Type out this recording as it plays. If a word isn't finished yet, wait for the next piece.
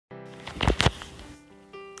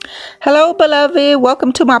Hello, beloved.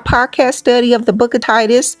 Welcome to my podcast study of the book of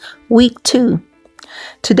Titus, week 2.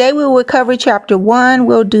 Today we will cover chapter 1.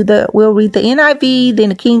 We'll read the NIV, then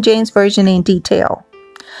the King James Version in detail.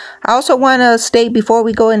 I also want to state before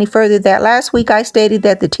we go any further that last week I stated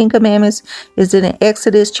that the 10 Commandments is in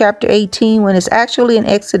Exodus chapter 18 when it's actually in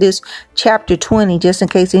Exodus chapter 20, just in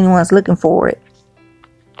case anyone's looking for it.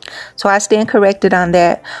 So I stand corrected on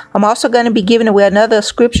that. I'm also going to be giving away another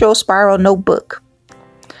scriptural spiral notebook.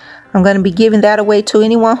 I'm going to be giving that away to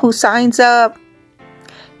anyone who signs up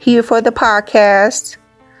here for the podcast.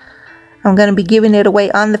 I'm going to be giving it away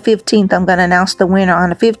on the 15th. I'm going to announce the winner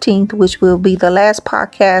on the 15th, which will be the last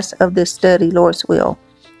podcast of this study, Lord's will.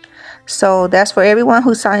 So that's for everyone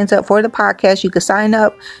who signs up for the podcast. You can sign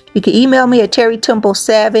up. You can email me at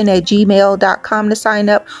territemple7@gmail.com to sign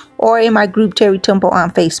up, or in my group Terri Temple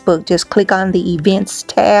on Facebook. Just click on the events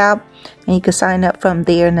tab and you can sign up from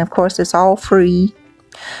there. And of course, it's all free.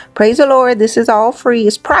 Praise the Lord. This is all free.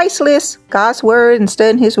 It's priceless. God's word and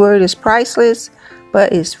studying his word is priceless,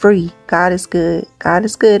 but it's free. God is good. God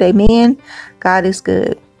is good. Amen. God is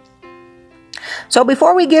good. So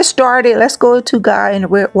before we get started, let's go to God in a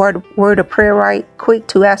word of prayer right quick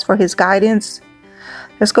to ask for his guidance.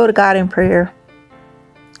 Let's go to God in prayer.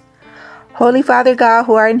 Holy Father God,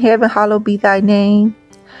 who art in heaven, hallowed be thy name.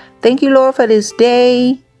 Thank you, Lord, for this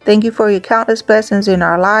day. Thank you for your countless blessings in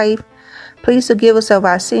our life. Please forgive us of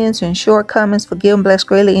our sins and shortcomings. Forgive and bless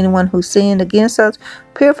greatly anyone who sinned against us.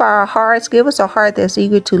 Purify our hearts. Give us a heart that's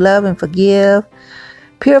eager to love and forgive.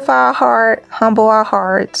 Purify our heart. Humble our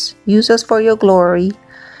hearts. Use us for your glory.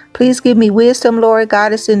 Please give me wisdom, Lord.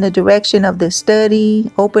 Guide us in the direction of this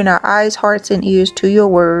study. Open our eyes, hearts, and ears to your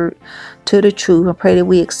word, to the truth. I pray that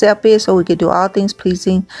we accept it so we can do all things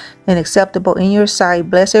pleasing and acceptable in your sight.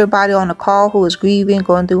 Bless everybody on the call who is grieving,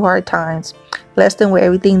 going through hard times. Bless them with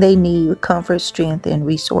everything they need, with comfort, strength, and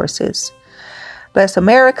resources. Bless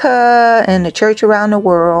America and the church around the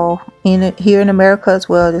world, here in America as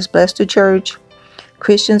well. Just bless the church,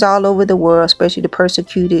 Christians all over the world, especially the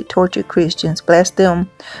persecuted, tortured Christians. Bless them,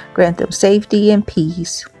 grant them safety and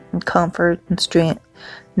peace and comfort and strength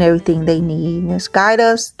and everything they need. Just guide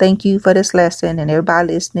us. Thank you for this lesson and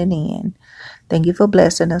everybody listening in. Thank you for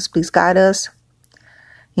blessing us. Please guide us.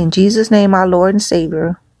 In Jesus' name, our Lord and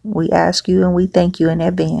Savior, we ask you and we thank you in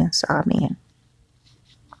advance. Amen.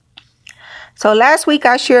 So last week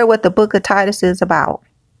I shared what the book of Titus is about.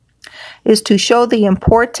 It's to show the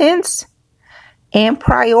importance and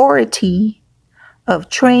priority of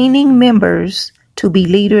training members to be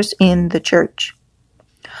leaders in the church.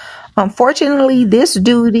 Unfortunately, this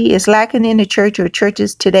duty is lacking in the church or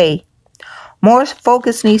churches today. More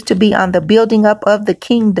focus needs to be on the building up of the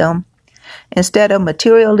kingdom instead of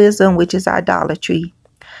materialism, which is idolatry.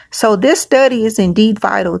 So this study is indeed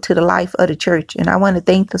vital to the life of the church. And I want to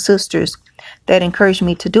thank the sisters that encouraged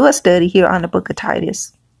me to do a study here on the book of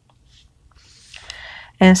Titus.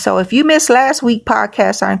 And so if you missed last week's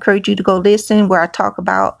podcast, I encourage you to go listen where I talk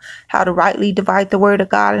about how to rightly divide the word of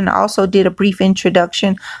God. And I also did a brief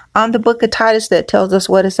introduction on the book of Titus that tells us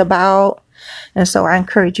what it's about. And so I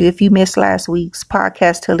encourage you, if you missed last week's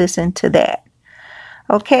podcast, to listen to that.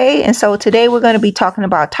 Okay. And so today we're going to be talking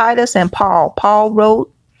about Titus and Paul. Paul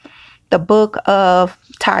wrote the book of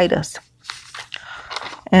Titus.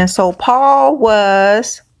 And so Paul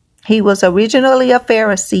was originally a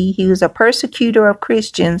Pharisee. He was a persecutor of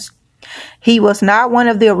Christians. He was not one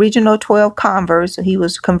of the original 12 converts. He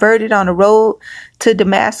was converted on the road to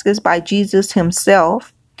Damascus by Jesus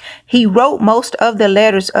himself. He wrote most of the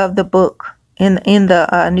letters of the book in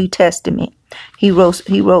the New Testament. He wrote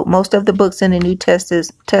most of the books in the New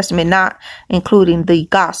Testament, not including the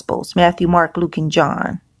Gospels, Matthew, Mark, Luke, and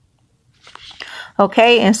John.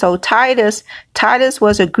 Okay, and so Titus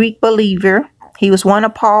was a Greek believer. He was one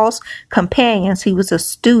of Paul's companions. He was a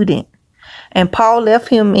student. And Paul left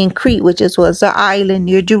him in Crete, which was an island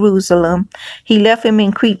near Jerusalem. He left him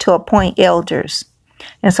in Crete to appoint elders.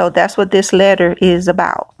 And so that's what this letter is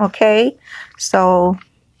about. Okay, so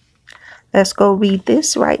let's go read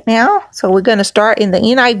this right now. So we're going to start in the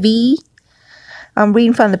NIV. I'm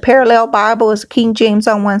reading from the Parallel Bible. It's King James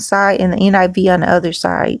on one side and the NIV on the other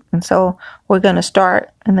side. And so we're going to start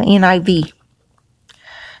in the NIV.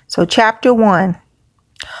 So chapter 1.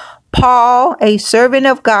 Paul, a servant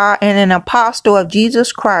of God and an apostle of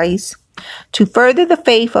Jesus Christ, to further the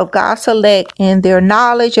faith of God's elect and their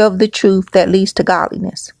knowledge of the truth that leads to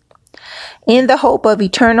godliness, in the hope of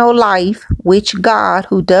eternal life, which God,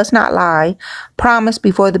 who does not lie, promised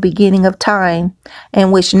before the beginning of time,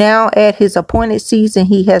 and which now at his appointed season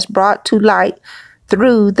he has brought to light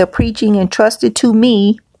through the preaching entrusted to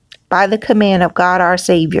me by the command of God our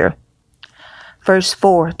Savior. Verse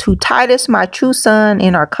 4, to Titus, my true son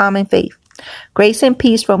in our common faith, grace and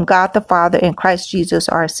peace from God the Father and Christ Jesus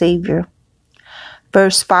our Savior.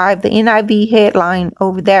 Verse 5, the NIV headline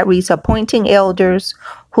over that reads, appointing elders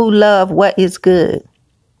who love what is good.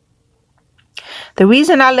 The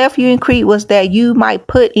reason I left you in Crete was that you might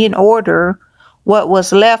put in order what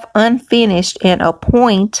was left unfinished and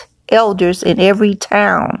appoint elders in every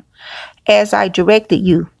town, as I directed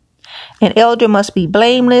you. An elder must be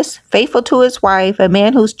blameless, faithful to his wife, a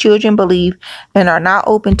man whose children believe and are not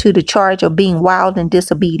open to the charge of being wild and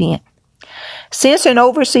disobedient. Since an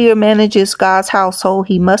overseer manages God's household,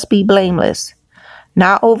 he must be blameless,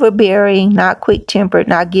 not overbearing, not quick-tempered,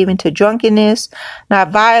 not given to drunkenness,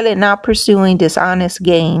 not violent, not pursuing dishonest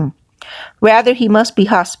gain. Rather, he must be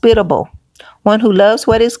hospitable, one who loves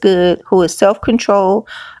what is good, who is self-controlled,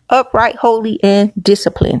 upright, holy, and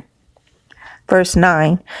disciplined. Verse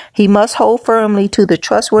 9, he must hold firmly to the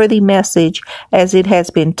trustworthy message as it has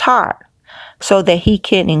been taught, so that he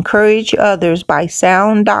can encourage others by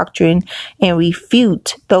sound doctrine and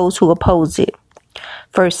refute those who oppose it.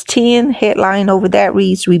 Verse 10, headline over that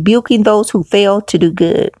reads, rebuking those who fail to do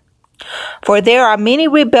good. For there are many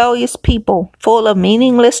rebellious people full of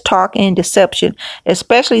meaningless talk and deception,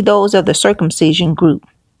 especially those of the circumcision group.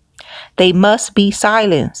 They must be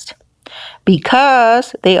silenced,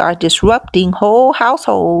 because they are disrupting whole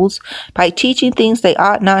households by teaching things they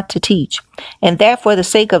ought not to teach, and that for the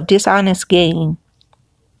sake of dishonest gain.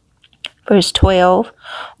 Verse 12,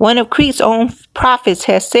 one of Crete's own prophets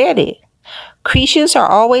has said it. Cretians are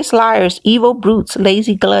always liars, evil brutes,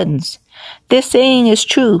 lazy gluttons. This saying is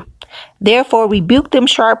true. Therefore rebuke them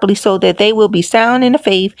sharply so that they will be sound in the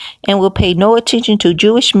faith and will pay no attention to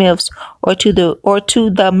Jewish myths or to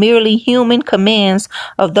the merely human commands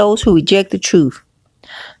of those who reject the truth.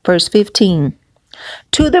 Verse 15.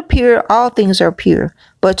 To the pure, all things are pure,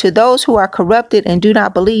 but to those who are corrupted and do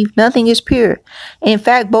not believe, nothing is pure. In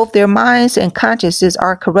fact, both their minds and consciences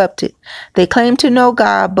are corrupted. They claim to know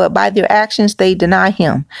God, but by their actions they deny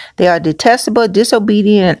him. They are detestable,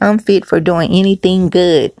 disobedient, and unfit for doing anything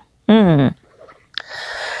good.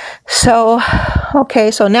 So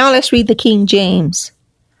now let's read the King James.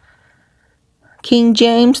 King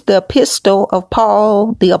James, the epistle of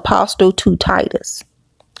Paul, the apostle to Titus.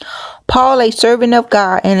 Paul, a servant of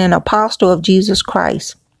God and an apostle of Jesus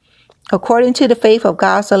Christ, according to the faith of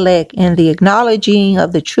God's elect and the acknowledging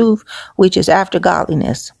of the truth which is after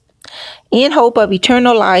godliness, in hope of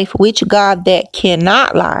eternal life, which God that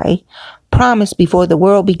cannot lie promised before the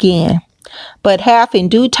world began, but hath in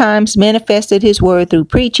due times manifested his word through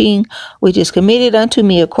preaching, which is committed unto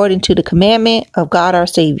me according to the commandment of God our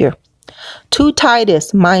Savior. To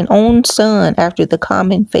Titus, mine own son, after the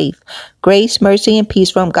common faith, grace, mercy, and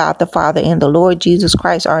peace from God the Father and the Lord Jesus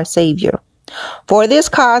Christ our Savior. For this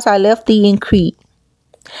cause I left thee in Crete,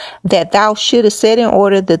 that thou shouldest set in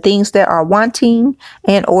order the things that are wanting,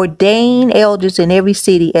 and ordain elders in every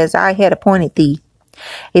city, as I had appointed thee.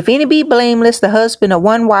 If any be blameless, the husband of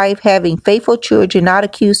one wife, having faithful children, not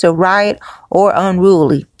accused of riot or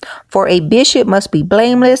unruly. For a bishop must be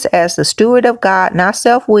blameless as the steward of God, not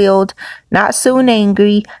self-willed, not soon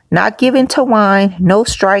angry, not given to wine, no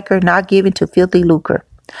striker, not given to filthy lucre,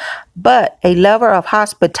 but a lover of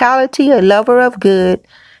hospitality, a lover of good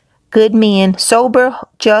men, sober,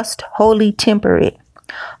 just, holy, temperate,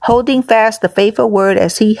 holding fast the faithful word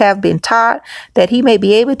as he have been taught, that he may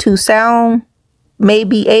be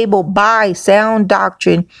able by sound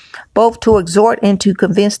doctrine both to exhort and to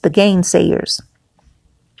convince the gainsayers.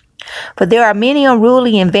 For there are many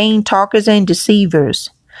unruly and vain talkers and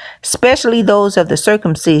deceivers, especially those of the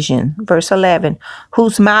circumcision, verse 11,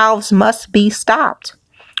 whose mouths must be stopped,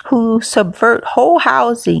 who subvert whole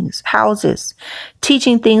houses,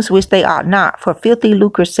 teaching things which they ought not, for filthy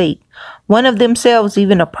lucre's sake. One of themselves,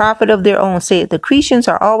 even a prophet of their own, said, the Cretians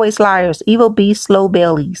are always liars, evil beasts, slow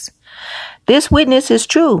bellies. This witness is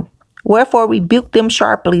true. Wherefore rebuke them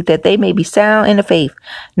sharply, that they may be sound in the faith,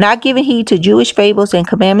 not giving heed to Jewish fables and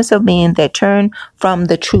commandments of men that turn from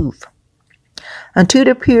the truth. Unto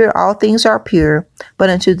the pure all things are pure, but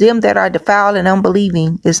unto them that are defiled and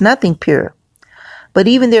unbelieving is nothing pure. But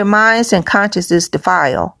even their minds and consciences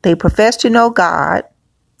defile. They profess to know God.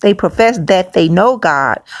 They profess that they know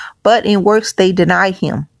God, but in works they deny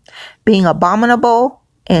him, being abominable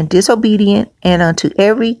and disobedient, and unto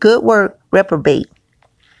every good work reprobate.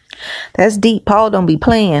 That's deep. Paul don't be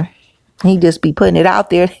playing. He just be putting it out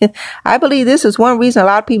there. I believe this is one reason a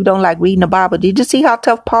lot of people don't like reading the Bible. Did you see how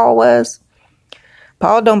tough Paul was?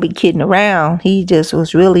 Paul don't be kidding around. He just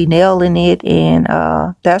was really nailing it. And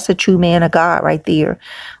that's a true man of God right there.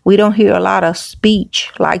 We don't hear a lot of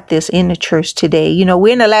speech like this in the church today. You know,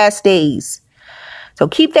 we're in the last days. So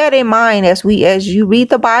keep that in mind as you read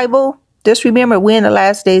the Bible. Just remember, we're in the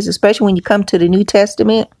last days, especially when you come to the New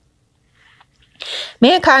Testament.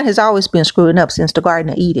 Mankind has always been screwing up since the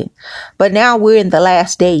Garden of Eden. But now we're in the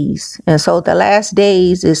last days. And so the last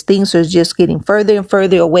days is things are just getting further and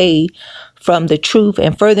further away from the truth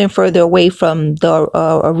and further away from the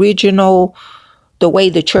original, the way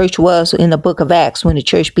the church was in the book of Acts when the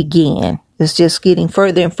church began. It's just getting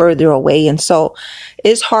further and further away. And so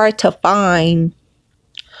it's hard to find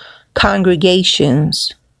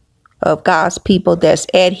congregations of God's people that's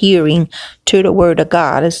adhering to the word of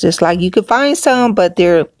God. It's just like you could find some, but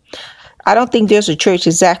I don't think there's a church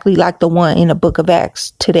exactly like the one in the book of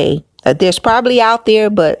Acts today. There's probably out there,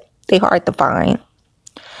 but they're hard to find.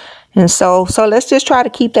 And so let's just try to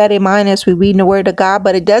keep that in mind as we read the word of God,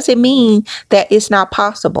 but it doesn't mean that it's not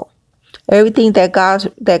possible. Everything that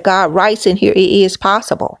God writes in here, it is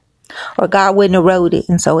possible, or God wouldn't have wrote it.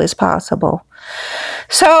 And so it's possible.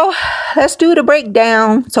 So let's do the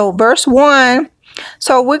breakdown. So verse 1.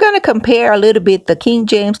 So we're going to compare a little bit the King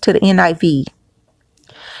James to the NIV.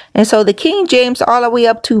 And so the King James all the way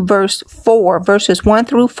up to verse 4, verses 1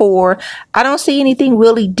 through 4. I don't see anything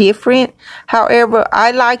really different. However,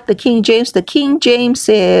 I like the King James. The King James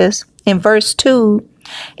says in verse 2,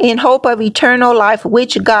 in hope of eternal life,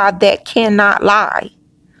 which God that cannot lie.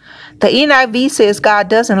 The NIV says God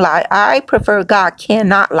doesn't lie. I prefer God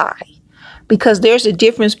cannot lie, because there's a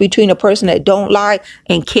difference between a person that don't lie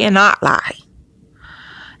and cannot lie.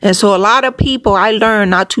 And so a lot of people, I learned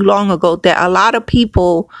not too long ago that a lot of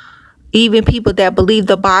people, even people that believe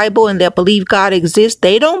the Bible and that believe God exists,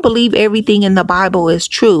 they don't believe everything in the Bible is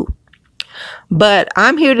true. But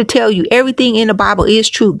I'm here to tell you everything in the Bible is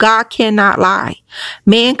true. God cannot lie.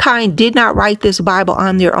 Mankind did not write this Bible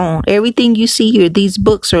on their own. Everything you see here, these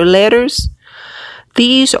books or letters,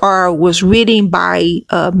 these was written by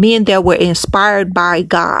men that were inspired by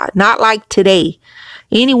God. Not like today.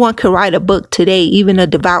 Anyone can write a book today, even a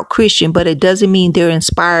devout Christian, but it doesn't mean they're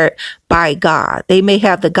inspired by God. They may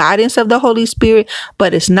have the guidance of the Holy Spirit,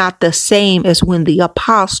 but it's not the same as when the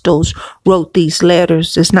apostles wrote these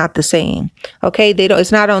letters. It's not the same. Okay,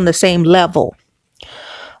 it's not on the same level.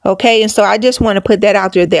 Okay, and so I just want to put that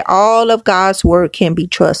out there, that all of God's word can be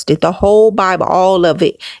trusted. The whole Bible, all of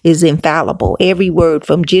it is infallible. Every word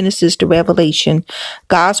from Genesis to Revelation,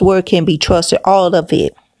 God's word can be trusted, all of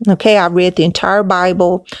it. Okay, I read the entire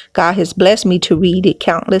Bible. God has blessed me to read it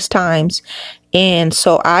countless times. And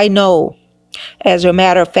so I know, as a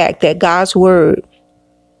matter of fact, that God's word,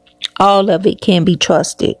 all of it can be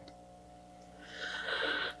trusted.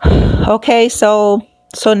 Okay, so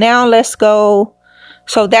now let's go.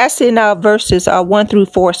 So that's in verses 1 through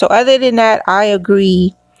 4. So other than that, I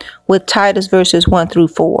agree with Titus verses 1 through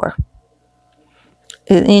 4.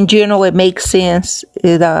 In general, it makes sense.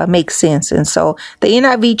 It makes sense. And so the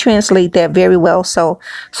NIV translate that very well. So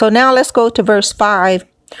now let's go to verse 5,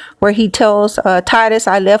 where he tells Titus,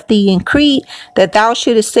 I left thee in Crete, that thou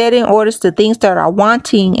shouldest set in orders the things that are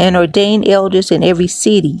wanting, and ordain elders in every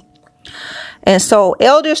city. And so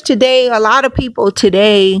elders today, a lot of people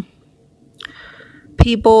today,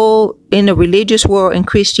 people in the religious world in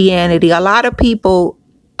Christianity, a lot of people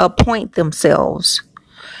appoint themselves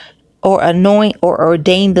or anoint or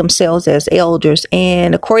ordain themselves as elders.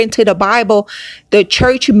 And according to the Bible, the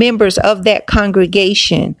church members of that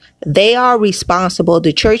congregation, they are responsible,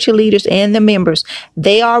 the church leaders and the members,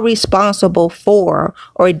 they are responsible for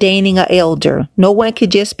ordaining an elder. No one could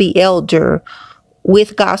just be elder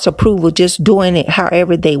with God's approval, just doing it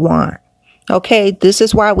however they want. Okay, this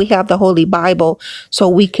is why we have the Holy Bible, so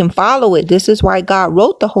we can follow it. This is why God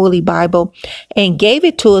wrote the Holy Bible and gave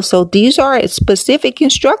it to us. So these are specific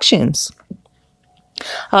instructions.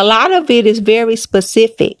 A lot of it is very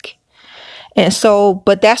specific. And so,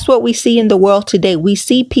 but that's what we see in the world today. We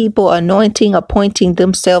see people anointing, appointing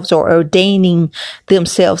themselves or ordaining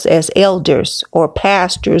themselves as elders or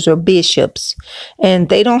pastors or bishops. And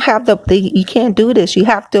they don't have you can't do this.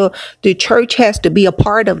 The church has to be a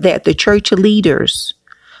part of that. The church leaders,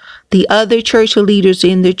 the other church leaders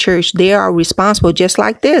in the church, they are responsible just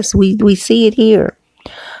like this. We see it here.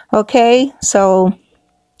 Okay, so,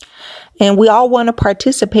 and we all want to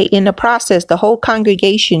participate in the process. The whole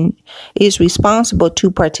congregation is responsible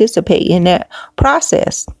to participate in that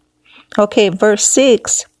process. Okay, verse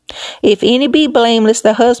 6. If any be blameless,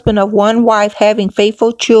 the husband of one wife, having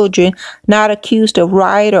faithful children, not accused of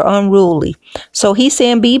riot or unruly. So he's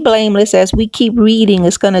saying be blameless. As we keep reading,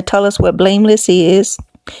 it's going to tell us what blameless is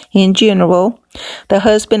in general. The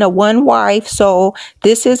husband of one wife. So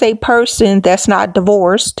this is a person that's not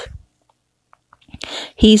divorced.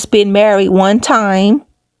 He's been married one time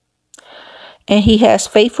and he has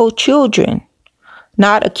faithful children.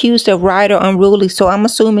 not accused of right or unruly. So I'm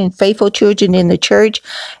assuming faithful children in the church.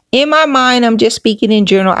 In my mind, I'm just speaking in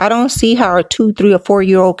general. I don't see how a 2, 3, or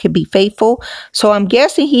 4-year-old can be faithful. So I'm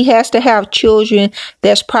guessing he has to have children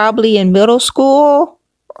that's probably in middle school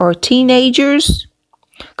or teenagers.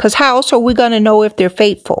 Because how else are we going to know if they're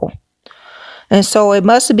faithful? And so it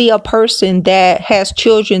must be a person that has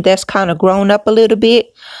children that's kind of grown up a little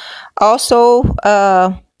bit. Also,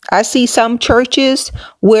 I see some churches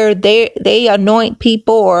where they anoint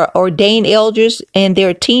people or ordain elders and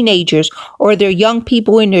they're teenagers or they're young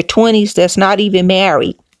people in their 20s that's not even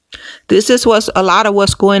married. This is a lot of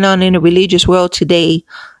what's going on in the religious world today,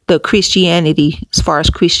 the Christianity, as far as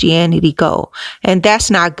Christianity go. And that's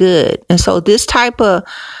not good. And so this type of,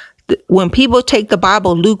 when people take the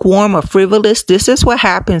Bible lukewarm or frivolous, this is what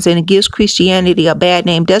happens, and it gives Christianity a bad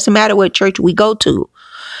name. Doesn't matter what church we go to.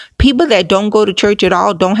 People that don't go to church at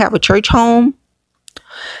all, don't have a church home,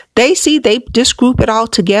 they just group it all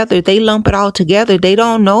together. They lump it all together. They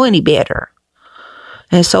don't know any better.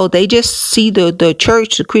 And so they just see the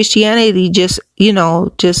church, the Christianity, just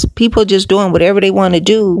people just doing whatever they want to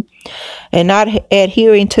do and not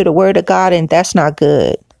adhering to the word of God. And that's not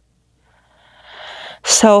good.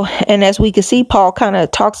 So, and as we can see, Paul kind of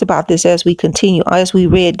talks about this as we continue, as we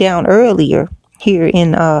read down earlier here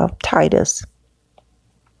in Titus.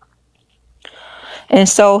 And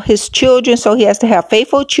so his children, so he has to have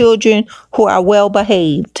faithful children who are well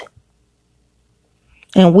behaved.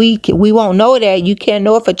 And we won't know that. You can't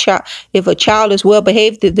know if a child is well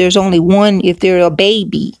behaved if there's only one, if they're a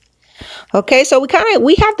baby. Okay, so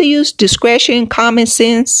we have to use discretion, common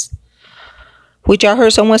sense, which I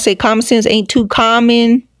heard someone say common sense ain't too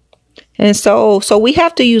common. And so we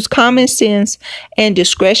have to use common sense and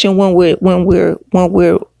discretion when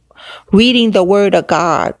we're reading the word of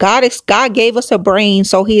God. God gave us a brain,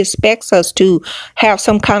 so he expects us to have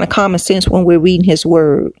some kind of common sense when we're reading his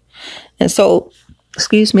word. And so,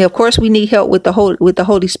 of course we need help with the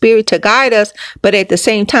Holy Spirit to guide us, but at the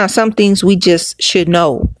same time, some things we just should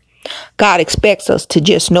know. God expects us to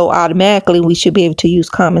just know automatically. We should be able to use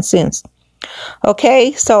common sense.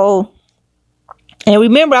 Okay, so, and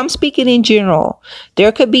remember, I'm speaking in general.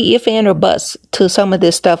 There could be if, and, or buts to some of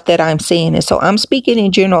this stuff that I'm saying. And so I'm speaking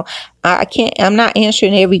in general. I'm not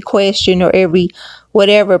answering every question or every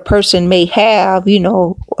whatever a person may have,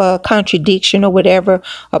 contradiction or whatever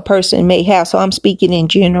a person may have. So I'm speaking in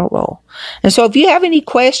general. And so if you have any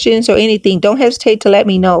questions or anything, don't hesitate to let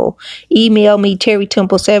me know. Email me,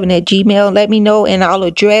 territemple7@gmail. Let me know and I'll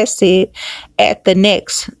address it at the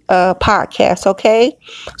next podcast. Okay.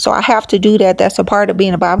 So I have to do that. That's a part of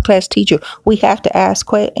being a Bible class teacher. We have to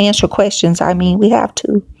answer questions. We have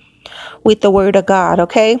to with the word of God.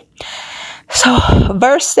 Okay. So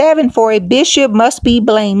verse 7, for a bishop must be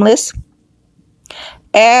blameless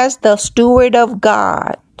as the steward of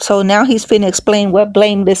God. So now he's finna explain what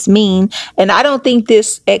blameless mean. And I don't think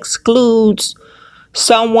this excludes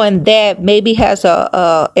someone that maybe has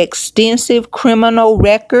a extensive criminal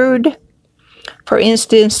record. For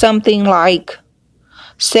instance, something like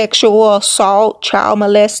sexual assault, child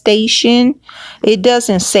molestation. It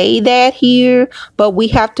doesn't say that here, but we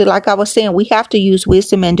have to, like I was saying, we have to use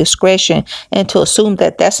wisdom and discretion and to assume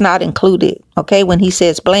that that's not included. Okay, when he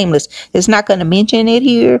says blameless, it's not going to mention it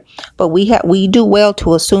here, but we do well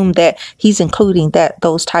to assume that he's including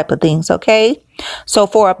those type of things. Okay, so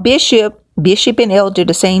for a bishop and elder,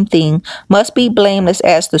 the same thing, must be blameless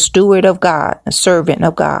as the steward of God, a servant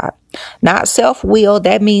of God. Not self-willed.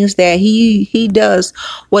 That means that he does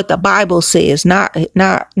what the Bible says, not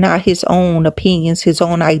his own opinions, his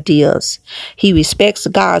own ideas. He respects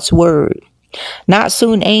God's word. Not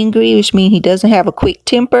soon angry, which means he doesn't have a quick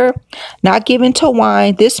temper. Not given to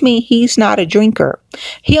wine. This means he's not a drinker.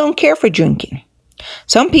 He don't care for drinking.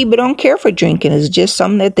 Some people don't care for drinking. It's just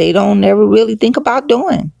something that they don't never really think about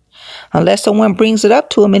doing. Unless someone brings it up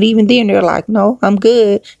to them, and even then they're like, no, I'm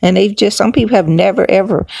good. And some people have never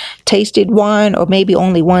ever tasted wine, or maybe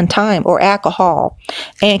only one time, or alcohol.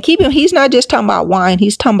 And he's not just talking about wine,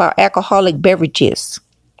 he's talking about alcoholic beverages.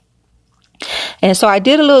 And so I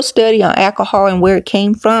did a little study on alcohol and where it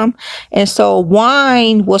came from. And so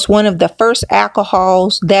wine was one of the first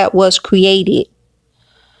alcohols that was created.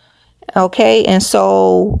 Okay, and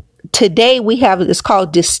so today we have, it's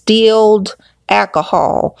called distilled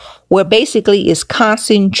alcohol, where basically it's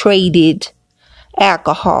concentrated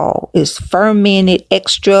alcohol. It's fermented,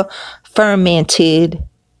 extra fermented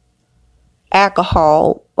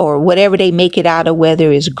alcohol, or whatever they make it out of,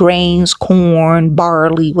 whether it's grains, corn,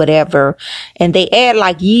 barley, whatever. And they add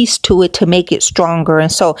like yeast to it to make it stronger.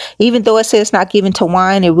 And so even though it says not given to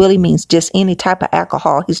wine, it really means just any type of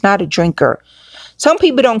alcohol. He's not a drinker. Some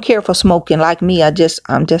people don't care for smoking like me. I'm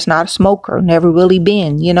just not a smoker. Never really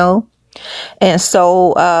been, And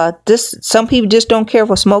so some people just don't care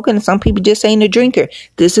for smoking, and some people just ain't a drinker.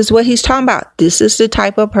 This is what he's talking about. This is the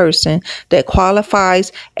type of person that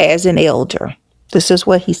qualifies as an elder. This is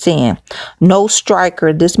what he's saying. No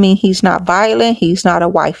striker. This means he's not violent. He's not a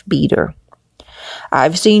wife beater.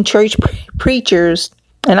 I've seen church preachers,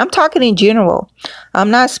 and I'm talking in general.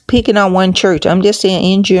 I'm not picking on one church. I'm just saying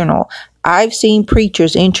in general. I've seen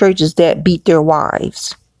preachers in churches that beat their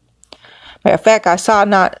wives. Matter of fact, I saw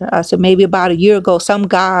maybe about a year ago, some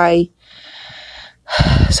guy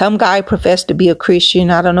professed to be a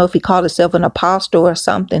Christian. I don't know if he called himself an apostle or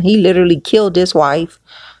something. He literally killed his wife.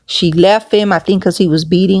 She left him, I think, because he was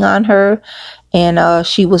beating on her. And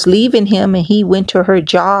she was leaving him, and he went to her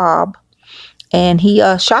job. And he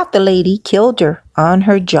shot the lady, killed her on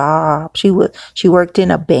her job. She worked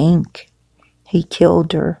in a bank. He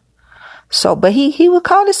killed her. So, but he would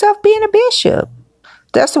call himself being a bishop.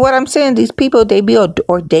 That's what I'm saying. These people, they be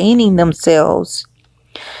ordaining themselves.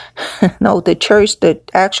 No, the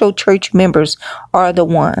actual church members are the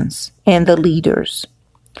ones and the leaders.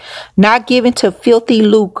 Not given to filthy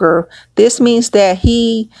lucre. This means that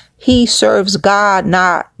he serves God,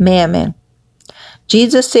 not mammon.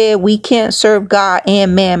 Jesus said we can't serve God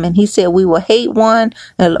and mammon. He said we will hate one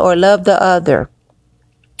or love the other.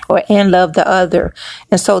 And love the other.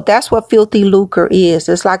 And so that's what filthy lucre is.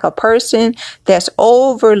 It's like a person that's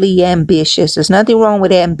overly ambitious. There's nothing wrong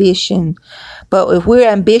with ambition. But if we're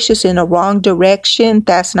ambitious in the wrong direction,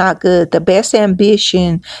 that's not good. The best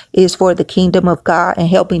ambition is for the kingdom of God and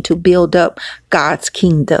helping to build up God's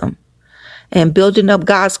kingdom. And building up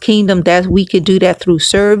God's kingdom, that we can do that through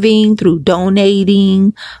serving, through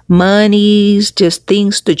donating, monies, just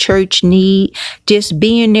things the church need, just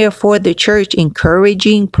being there for the church,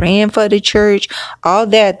 encouraging, praying for the church, all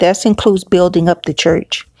that includes building up the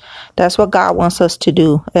church. That's what God wants us to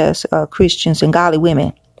do as Christians and godly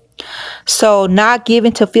women. So not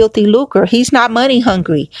given to filthy lucre. He's not money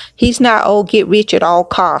hungry. He's not, get rich at all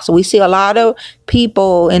costs. We see a lot of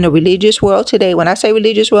people in the religious world today. When I say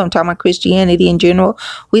religious world, I'm talking about Christianity in general.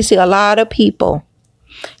 We see a lot of people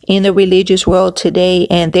in the religious world today,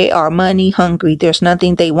 and they are money hungry. There's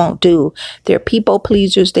nothing they won't do. They're people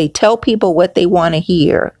pleasers. They tell people what they want to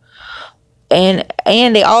hear. And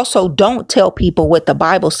they also don't tell people what the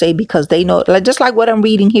Bible say, because they know, just like what I'm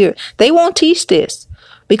reading here, they won't teach this.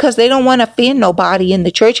 Because they don't want to offend nobody in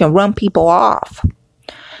the church and run people off.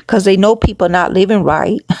 Because they know people not living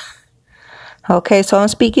right. Okay, so I'm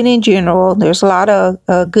speaking in general. There's a lot of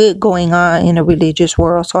good going on in the religious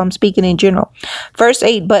world. So I'm speaking in general. Verse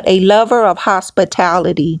 8, but a lover of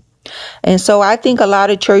hospitality. And so I think a lot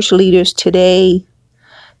of church leaders today,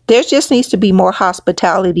 there just needs to be more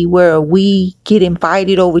hospitality where we get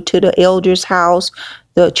invited over to the elder's house,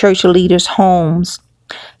 the church leaders' homes.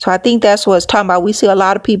 So I think that's what it's talking about. We see a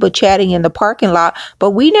lot of people chatting in the parking lot, but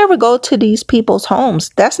we never go to these people's homes.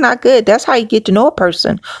 That's not good. That's how you get to know a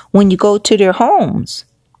person, when you go to their homes.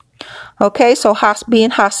 Okay, so being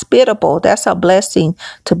hospitable, that's a blessing,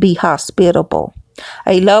 to be hospitable.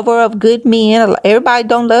 A lover of good men. Everybody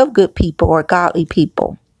don't love good people or godly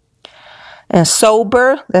people. And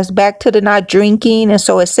sober, that's back to the not drinking. And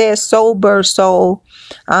so it says sober, so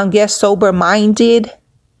I guess sober-minded.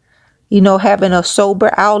 Having a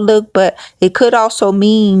sober outlook, but it could also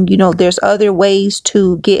mean, there's other ways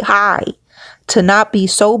to get high. To not be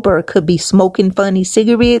sober, it could be smoking funny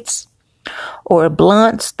cigarettes or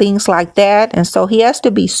blunts, things like that. And so he has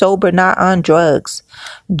to be sober, not on drugs.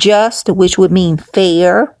 Just, which would mean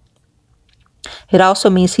fair. It also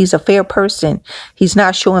means he's a fair person. He's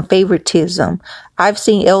not showing favoritism. I've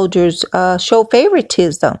seen elders show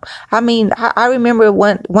favoritism. I mean, I remember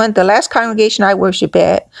the last congregation I worshiped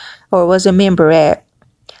at, or was a member at,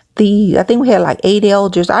 I think we had like 8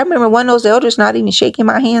 elders. I remember one of those elders not even shaking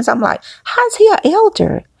my hands. I'm like, how's he an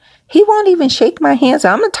elder? He won't even shake my hands.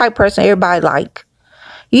 I'm the type of person everybody like.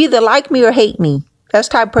 You either like me or hate me. That's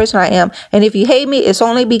the type of person I am. And if you hate me, it's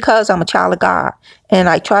only because I'm a child of God. And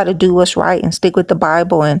I try to do what's right and stick with the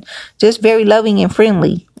Bible, and just very loving and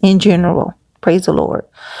friendly in general. Praise the Lord.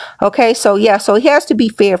 Okay, so he has to be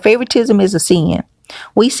fair. Favoritism is a sin.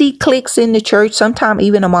 We see cliques in the church, sometimes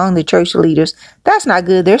even among the church leaders. That's not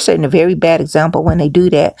good. They're setting a very bad example when they do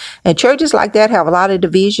that. And churches like that have a lot of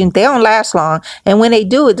division. They don't last long. And when they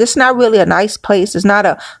do it, it's not really a nice place. It's not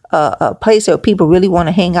a place where people really want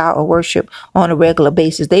to hang out or worship on a regular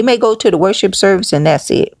basis. They may go to the worship service and that's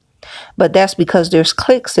it. But that's because there's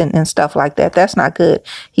cliques and stuff like that. That's not good.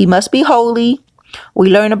 He must be holy. We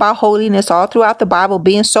learn about holiness all throughout the Bible.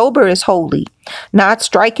 Being sober is holy. Not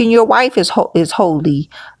striking your wife is holy.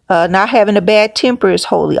 Not having a bad temper is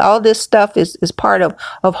holy. All this stuff is part of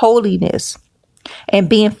holiness. And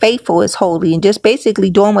being faithful is holy. And just basically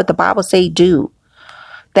doing what the Bible say do.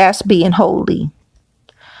 That's being holy.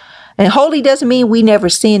 And holy doesn't mean we never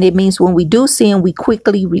sin. It means when we do sin, we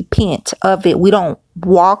quickly repent of it. We don't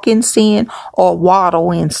walk in sin or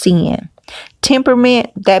waddle in sin.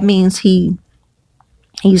 Temperament, that means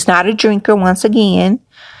he's not a drinker once again.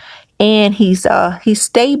 And he's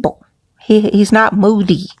stable. He's not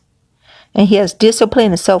moody. And he has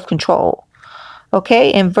discipline and self-control.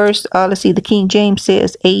 Okay, in verse, the King James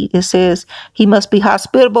says 8, it says, he must be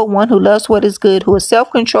hospitable, one who loves what is good, who is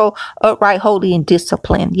self-controlled, upright, holy, and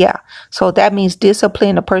disciplined. Yeah, so that means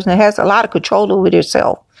discipline, a person that has a lot of control over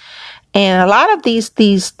themselves. And a lot of these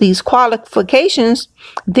qualifications,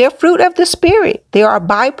 they're fruit of the Spirit. They are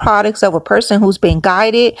byproducts of a person who's been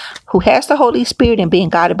guided, who has the Holy Spirit and being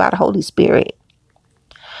guided by the Holy Spirit.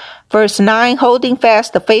 Verse 9, holding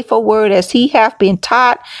fast the faithful word as he hath been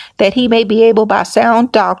taught, that he may be able by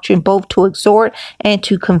sound doctrine both to exhort and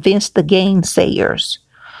to convince the gainsayers.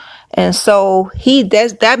 And so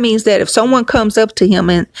that means that if someone comes up to him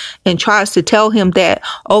and tries to tell him that,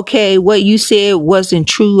 okay, what you said wasn't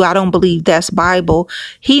true, I don't believe that's Bible,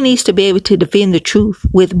 he needs to be able to defend the truth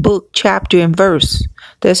with book, chapter, and verse.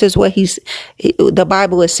 This is what the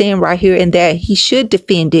Bible is saying right here, and that he should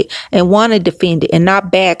defend it and want to defend it and not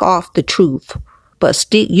back off the truth. But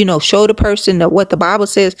still, show the person that what the Bible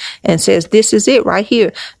says and says, this is it right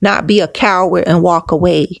here. Not be a coward and walk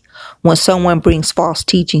away when someone brings false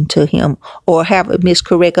teaching to him or have a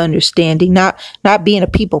miscorrect understanding. Not being a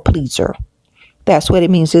people pleaser. That's what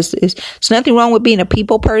it means. It's nothing wrong with being a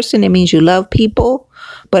people person. It means you love people.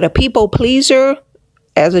 But a people pleaser,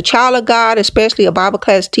 as a child of God, especially a Bible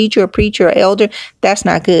class teacher, a preacher, or elder, that's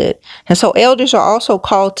not good. And so elders are also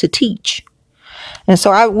called to teach. And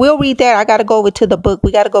so I will read that. I got to go over to the book.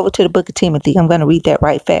 We got to go over to the book of Timothy. I'm going to read that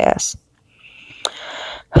right fast.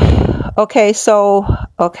 Okay. So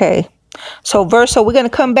we're going to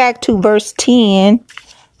come back to verse 10.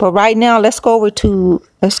 But right now, let's go over,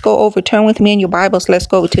 turn with me in your Bibles. Let's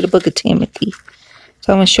go over to the book of Timothy.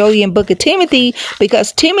 So I'm going to show you in book of Timothy,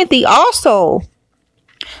 because Timothy also,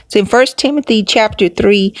 it's in 1 Timothy chapter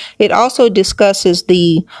 3, it also discusses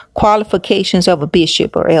the qualifications of a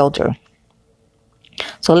bishop or elder.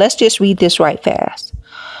 So let's just read this right fast.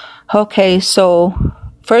 Okay, so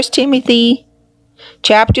 1 Timothy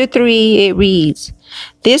chapter 3, it reads,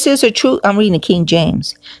 I'm reading the King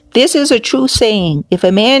James. This is a true saying. If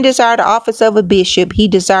a man desire the office of a bishop, he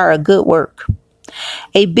desire a good work.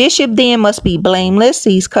 A bishop then must be blameless.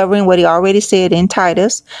 He's covering what he already said in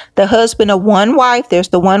Titus. The husband of one wife. There's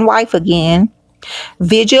the one wife again.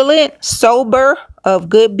 Vigilant, sober, of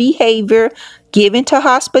good behavior, given to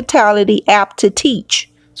hospitality, apt to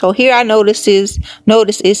teach. So here I notice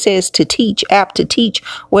it says to teach, apt to teach,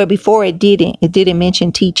 where before it didn't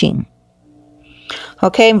mention teaching.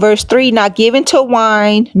 Okay, in verse 3, not given to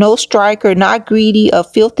wine, no striker, not greedy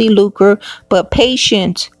of filthy lucre, but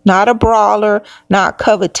patient, not a brawler, not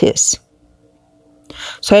covetous.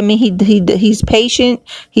 So I mean, he's patient,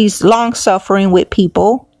 he's long-suffering with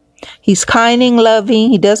people. He's kind and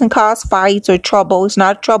loving. He doesn't cause fights or trouble. He's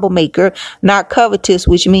not a troublemaker, not covetous,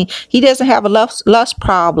 which means he doesn't have a lust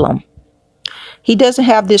problem. He doesn't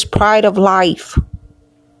have this pride of life.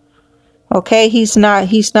 Okay, he's not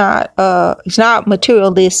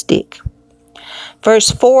materialistic.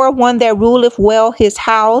 Verse 4, one that ruleth well his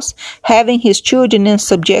house, having his children in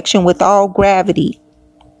subjection with all gravity.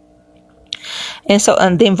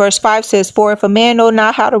 And then verse 5 says, for if a man know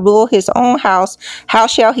not how to rule his own house, how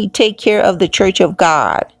shall he take care of the church of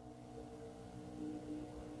God?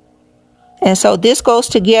 And so this goes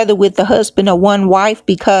together with the husband of one wife,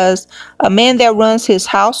 because a man that runs his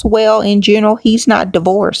house well in general, he's not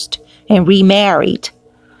divorced and remarried.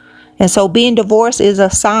 And so being divorced is a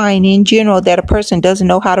sign in general that a person doesn't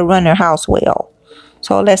know how to run their house well.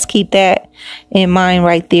 So let's keep that in mind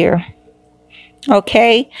right there.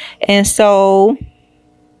 Okay, and so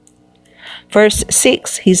verse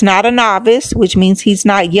 6, he's not a novice, which means he's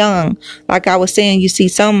not young. Like I was saying, you see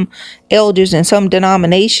some elders in some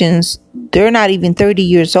denominations, they're not even 30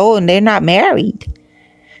 years old and they're not married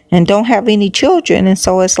and don't have any children. And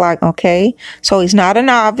so it's like, okay, so he's not a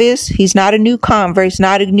novice. He's not a new convert. He's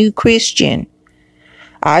not a new Christian.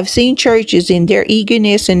 I've seen churches in their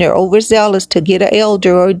eagerness and they're overzealous to get an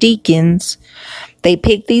elder or deacons. They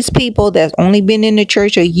pick these people that's only been in the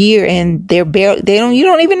church a year and you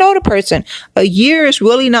don't even know the person. A year is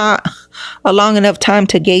really not a long enough time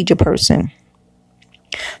to gauge a person.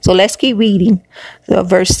 So let's keep reading. So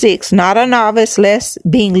verse 6, not a novice, lest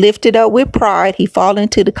being lifted up with pride, he fall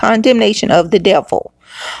into the condemnation of the devil.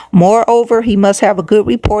 Moreover, he must have a good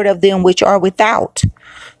report of them which are without.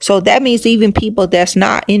 So that means even people that's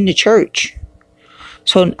not in the church.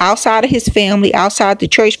 So outside of his family, outside the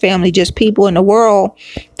church family, just people in the world,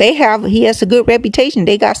 he has a good reputation.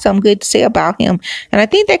 They got something good to say about him. And I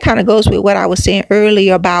think that kind of goes with what I was saying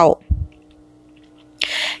earlier about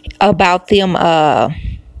them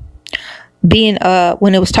being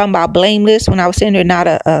when it was talking about blameless, when I was saying they're not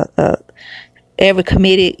ever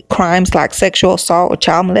committed crimes like sexual assault or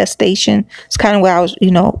child molestation. It's kind of what I was,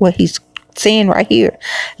 what he's saying right here.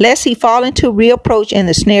 Lest he fall into reproach and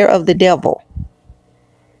the snare of the devil.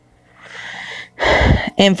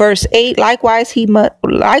 In verse 8, likewise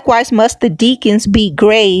must the deacons be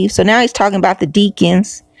grave. So now he's talking about the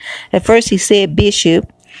deacons. At first he said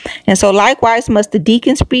bishop. And so likewise must the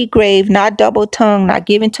deacons be grave, not double-tongued, not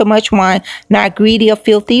given to much wine, not greedy of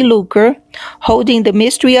filthy lucre, holding the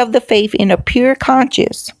mystery of the faith in a pure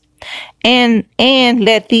conscience. And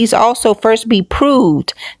let these also first be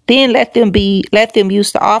proved, then let them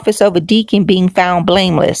use the office of a deacon, being found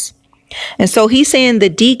blameless. And so he's saying the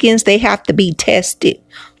deacons, they have to be tested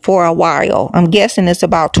for a while. I'm guessing it's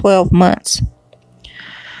about 12 months.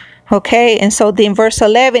 Okay, and so then verse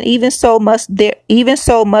 11, even so must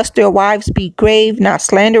their wives be grave, not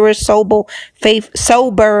slanderers, sober,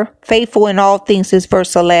 faithful in all things, is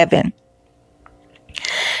verse 11.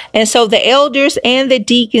 And so the elders and the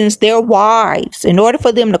deacons, their wives, in order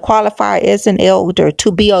for them to qualify as an elder,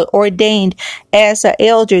 to be ordained as an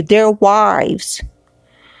elder, their wives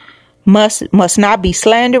must not be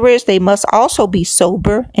slanderers. They must also be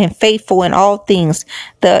sober and faithful in all things.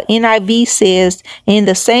 The NIV says, in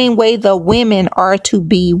the same way the women are to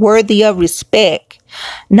be worthy of respect,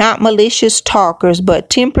 not malicious talkers, but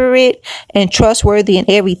temperate and trustworthy in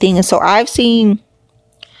everything. And so I've seen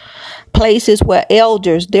places where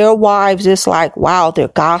elders, their wives, it's like, wow, they're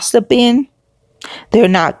gossiping, they're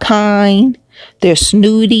not kind, they're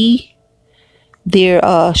snooty,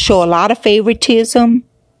 they're show a lot of favoritism.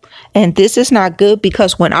 And this is not good,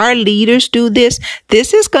 because when our leaders do this,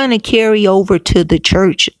 this is going to carry over to the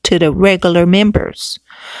church, to the regular members.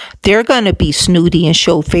 They're going to be snooty and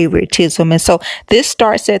show favoritism. And so this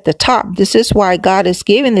starts at the top. This is why God is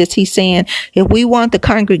giving this. He's saying, if we want the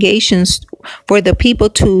congregations, for the people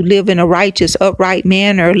to live in a righteous, upright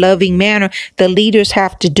manner, loving manner, the leaders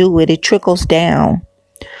have to do it. It trickles down.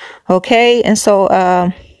 Okay. And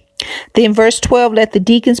so, then verse 12, let the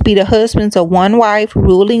deacons be the husbands of one wife,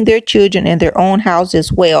 ruling their children and their own house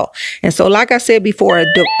as well. And so, like I said before,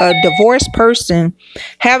 a divorced person,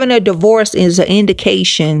 having a divorce is an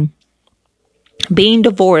indication. Being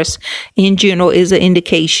divorced in general is an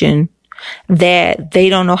indication that they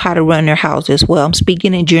don't know how to run their house as well. I'm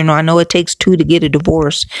speaking in general. I know it takes two to get a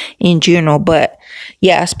divorce in general, but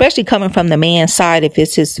yeah, especially coming from the man's side, if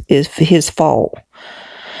it's his fault.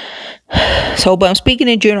 So, but I'm speaking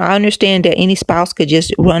in general. I understand that any spouse could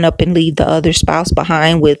just run up and leave the other spouse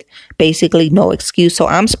behind with basically no excuse. So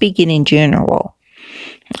I'm speaking in general.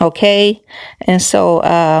 Okay. And so,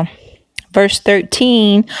 verse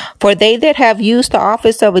 13, for they that have used the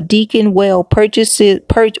office of a deacon well purchase to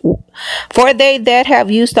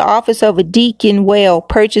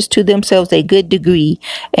themselves a good degree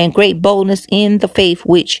and great boldness in the faith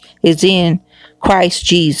which is in Christ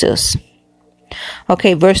Jesus.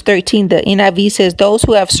 Okay, verse 13, the NIV says, those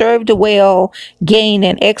who have served well gain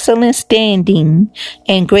an excellent standing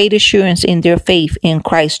and great assurance in their faith in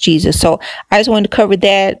Christ Jesus. So I just wanted to cover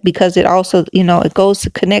that, because it also, it goes to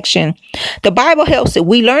connection. The Bible helps it.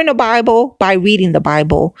 We learn the Bible by reading the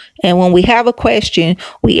Bible. And when we have a question,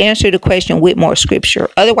 we answer the question with more scripture.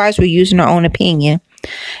 Otherwise, we're using our own opinion.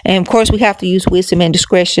 And of course, we have to use wisdom and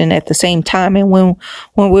discretion at the same time. And when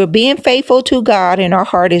we're being faithful to God and our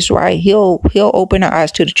heart is right, He'll open our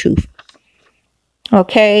eyes to the truth.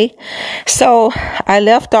 Okay. So I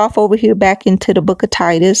left off over here back into the book of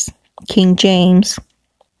Titus, King James.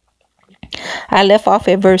 I left off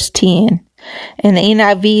at verse 10. And the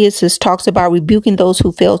NIV talks about rebuking those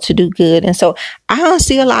who fail to do good. And so I don't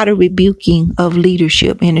see a lot of rebuking of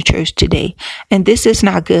leadership in the church today. And this is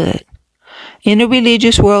not good. In the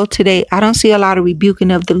religious world today, I don't see a lot of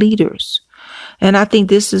rebuking of the leaders. And I think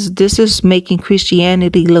this is making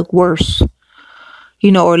Christianity look worse,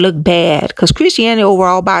 or look bad. Because Christianity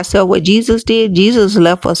overall by itself, what Jesus did, Jesus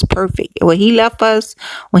left us perfect. When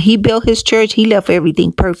he built his church, he left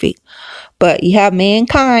everything perfect. But you have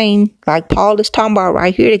mankind, like Paul is talking about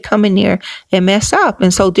right here, they come in there and mess up.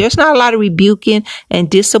 And so there's not a lot of rebuking and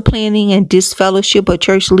disciplining and disfellowship of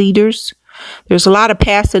church leaders. There's a lot of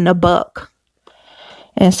passing the buck.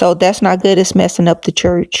 And so that's not good. It's messing up the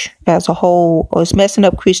church as a whole, or it's messing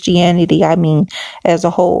up Christianity, as a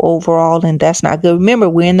whole overall, and that's not good. Remember,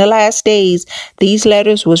 we're in the last days. These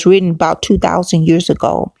letters was written about 2,000 years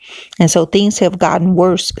ago. And so things have gotten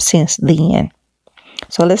worse since then.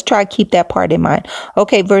 So let's try to keep that part in mind.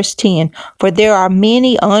 Okay, verse 10. For there are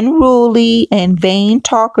many unruly and vain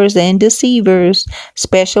talkers and deceivers,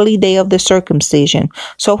 especially they of the circumcision.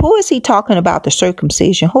 So who is he talking about, the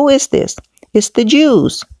circumcision? Who is this? It's the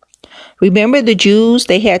Jews. Remember, the Jews,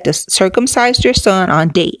 they had to circumcise their son on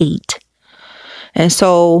day 8. And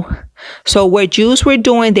so what Jews were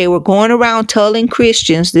doing, they were going around telling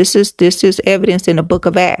Christians, this is evidence in the book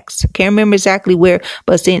of Acts. I can't remember exactly where,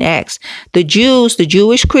 but it's in Acts. The Jews, the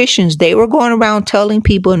Jewish Christians, they were going around telling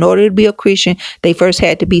people in order to be a Christian, they first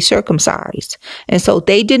had to be circumcised. And so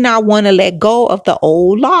they did not want to let go of the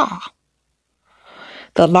old law.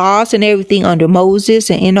 The laws and everything under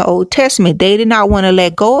Moses and in the Old Testament, they did not want to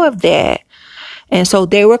let go of that. And so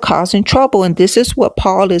they were causing trouble. And this is what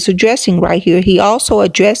Paul is addressing right here. He also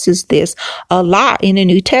addresses this a lot in the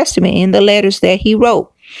New Testament in the letters that he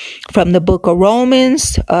wrote. From the book of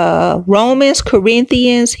Romans,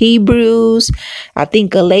 Corinthians, Hebrews, I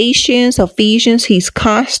think Galatians, Ephesians, he's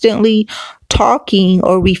constantly talking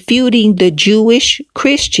or refuting the Jewish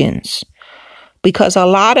Christians. Because a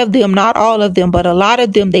lot of them, not all of them, but a lot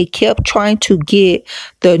of them, they kept trying to get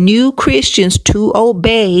the new Christians to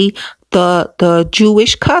obey the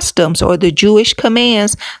Jewish customs or the Jewish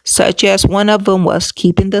commands, such as one of them was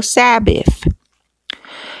keeping the Sabbath.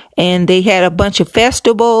 And they had a bunch of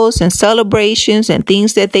festivals and celebrations and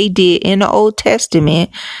things that they did in the Old Testament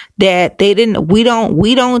that we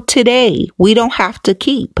don't today. We don't have to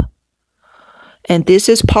keep. And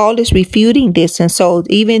Paul is refuting this. And so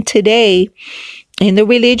even today in the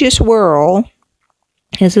religious world,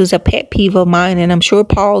 this is a pet peeve of mine, and I'm sure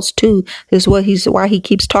Paul's too. This is why he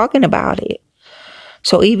keeps talking about it.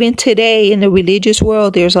 So even today in the religious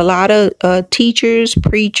world, there's a lot of teachers,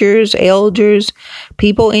 preachers, elders,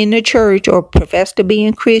 people in the church or profess to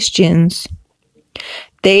being Christians.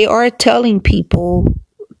 They are telling people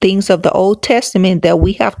things of the Old Testament that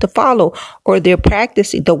we have to follow, or they're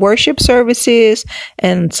practicing the worship services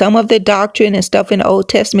and some of the doctrine and stuff in the Old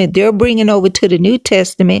Testament. They're bringing over to the New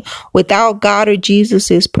Testament without God or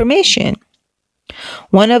Jesus's permission.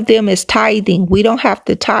 One of them is tithing. We don't have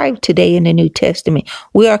to tithe today in the New Testament.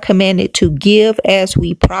 We are commanded to give as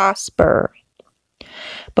we prosper.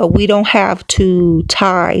 But we don't have to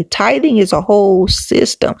tithe. Tithing is a whole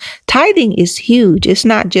system. Tithing is huge. It's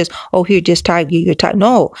not just, here, just tithe, give your tithe.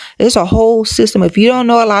 No, it's a whole system. If you don't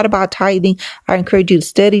know a lot about tithing, I encourage you to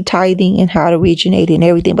study tithing and how it originated and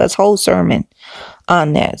everything. But it's a whole sermon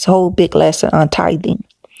on that. It's a whole big lesson on tithing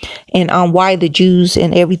and on why the Jews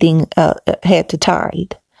and everything had to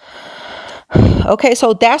tithe. Okay,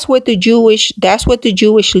 so that's what the Jewish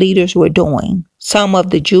leaders were doing. Some of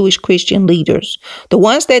the Jewish Christian leaders, the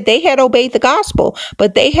ones that they had obeyed the gospel,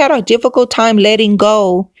 but they had a difficult time letting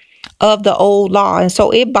go of the old law. And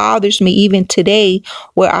so it bothers me even today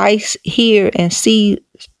where I hear and see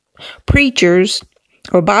preachers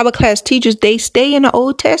or Bible class teachers, they stay in the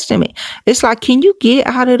Old Testament. It's like, can you get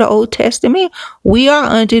out of the Old Testament? We are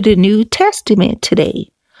under the New Testament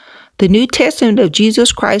today. The New Testament of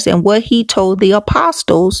Jesus Christ and what he told the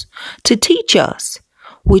apostles to teach us,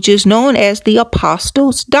 which is known as the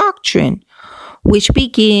apostles' doctrine, which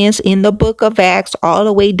begins in the book of Acts all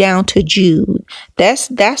the way down to Jude. That's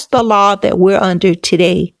the law that we're under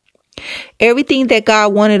today. Everything that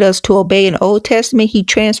God wanted us to obey in the Old Testament, he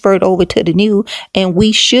transferred over to the New, and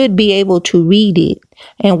we should be able to read it,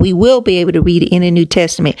 and we will be able to read it in the New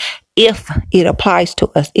Testament if it applies to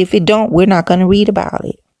us. If it don't, we're not going to read about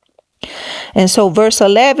it. And so verse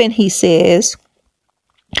 11, he says,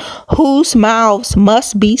 whose mouths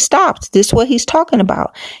must be stopped. This is what he's talking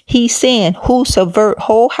about. He's saying who subvert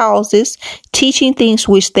whole houses, teaching things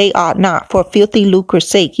which they ought not for filthy lucre's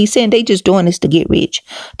sake. He's saying they just doing this to get rich,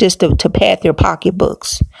 just to pad their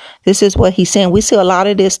pocketbooks. This is what he's saying. We see a lot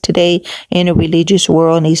of this today in the religious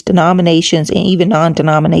world, in these denominations and even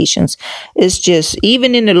non-denominations. It's just,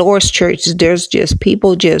 even in the Lord's church, there's just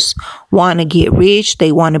people just want to get rich.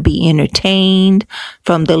 They want to be entertained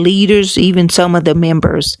from the leaders, even some of the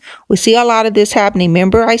members. We see a lot of this happening.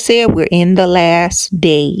 Remember, I said we're in the last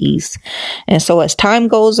days. And so as time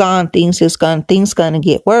goes on, things going to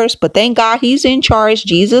get worse. But thank God he's in charge.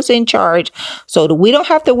 Jesus in charge. So that we don't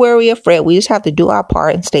have to worry or fret. We just have to do our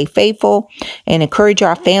part and stay faithful and encourage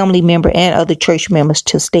our family member and other church members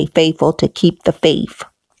to stay faithful, to keep the faith.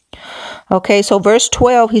 Okay, so verse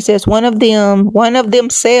 12, he says, one of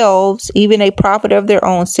themselves, even a prophet of their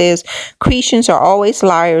own, says, Cretans are always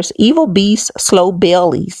liars, evil beasts, slow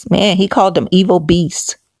bellies. Man, he called them evil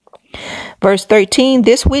beasts. Verse 13,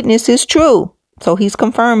 this witness is true. So he's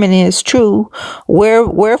confirming it is true.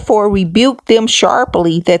 Wherefore rebuke them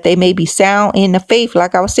sharply that they may be sound in the faith.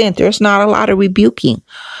 Like I was saying, there's not a lot of rebuking.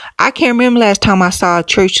 I can't remember last time I saw a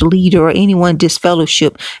church leader or anyone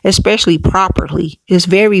disfellowship, especially properly. It's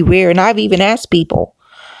very rare. And I've even asked people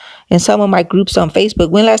in some of my groups on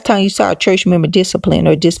Facebook, when last time you saw a church member discipline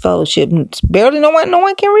or disfellowship? Barely no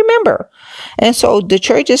one can remember. And so the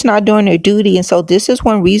church is not doing their duty. And so this is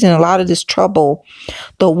one reason a lot of this trouble,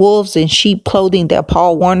 the wolves in sheep clothing that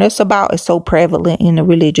Paul warned us about, is so prevalent in the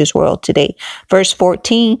religious world today. Verse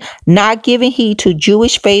 14, not giving heed to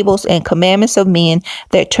Jewish fables and commandments of men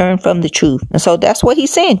that turn from the truth. And so that's what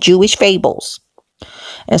he's saying, Jewish fables.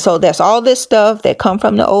 And so that's all this stuff that come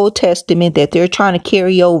from the Old Testament that they're trying to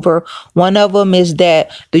carry over. One of them is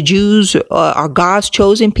that the Jews are God's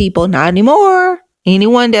chosen people. Not anymore.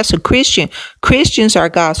 Anyone that's a Christian, Christians are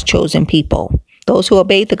God's chosen people. Those who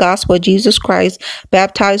obeyed the gospel of Jesus Christ,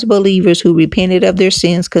 baptized believers who repented of their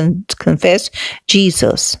sins, confess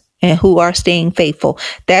Jesus, and who are staying faithful.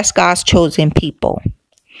 That's God's chosen people.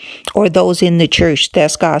 Or those in the church,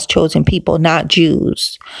 that's God's chosen people, not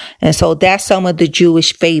Jews. And so that's some of the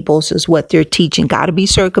Jewish fables is what they're teaching. Got to be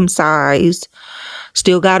circumcised.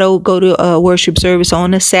 Still got to go to worship service on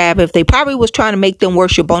the Sabbath. They probably was trying to make them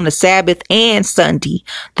worship on the Sabbath and Sunday,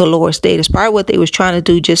 the Lord's Day. That's probably what they was trying to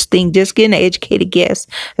do. Just getting an educated guess.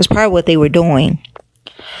 That's probably what they were doing.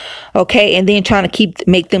 Okay, and then trying to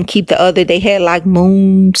make them keep the other. They had like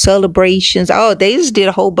moon celebrations. Oh, they just did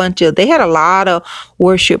a whole bunch of. They had a lot of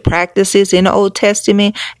worship practices in the Old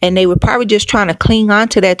Testament, and they were probably just trying to cling on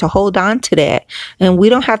to that, to hold on to that. And we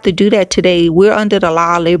don't have to do that today. We're under the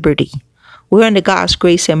law of liberty. We're under God's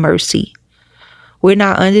grace and mercy. We're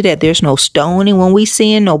not under that. There's no stoning when we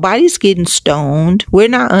sin. Nobody's getting stoned. We're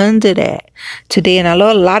not under that today. And I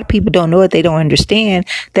know a lot of people don't know it. They don't understand.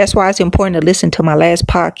 That's why it's important to listen to my last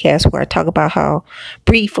podcast where I talk about how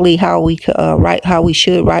we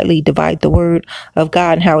should rightly divide the word of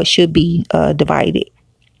God and how it should be divided.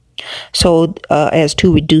 So as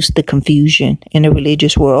to reduce the confusion in the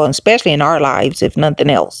religious world, especially in our lives, if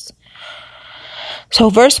nothing else. So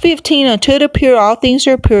verse 15, unto the pure all things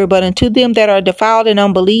are pure, but unto them that are defiled and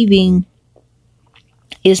unbelieving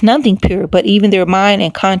is nothing pure, but even their mind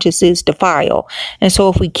and conscience is defiled. And so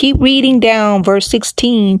if we keep reading down, verse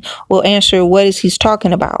 16 will answer what is he's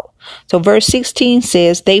talking about. So verse 16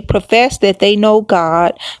 says, they profess that they know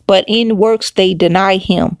God, but in works they deny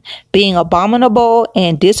him, being abominable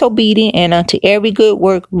and disobedient, and unto every good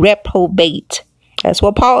work reprobate. That's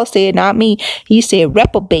what Paul said, not me. He said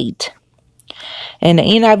reprobate. And the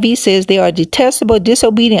NIV says they are detestable,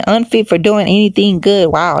 disobedient, unfit for doing anything good.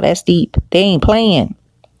 Wow, that's deep. They ain't playing.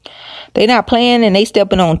 They're not playing, and they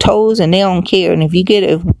stepping on toes, and they don't care. And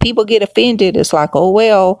if people get offended, it's like, oh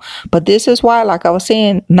well. But this is why, like I was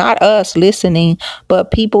saying, not us listening,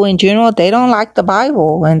 but people in general, they don't like the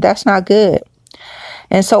Bible, and that's not good.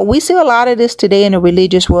 And so we see a lot of this today in the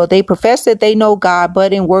religious world. They profess that they know God,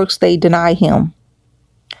 but in works they deny him.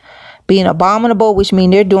 Being abominable, which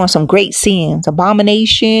means they're doing some great sins.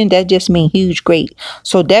 Abomination, that just means huge, great.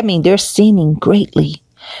 So that means they're sinning greatly.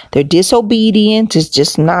 They're disobedient. It's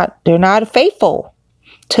just they're not faithful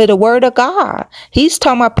to the word of God. He's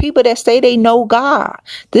talking about people that say they know God.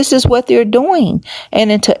 This is what they're doing.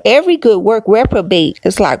 And into every good work reprobate.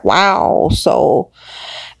 It's like, wow. So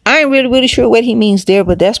I ain't really sure what he means there,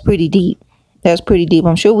 but that's pretty deep. That's pretty deep.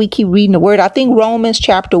 I'm sure we keep reading the word. I think Romans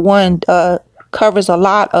chapter 1, covers a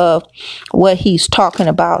lot of what he's talking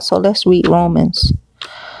about. So let's read Romans.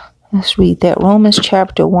 Let's read that. Romans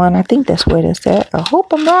chapter 1. I think that's where that's at. I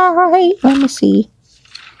hope I'm right. Let me see.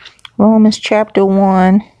 Romans chapter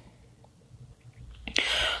 1.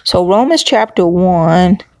 So Romans chapter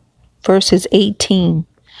 1, verses 18.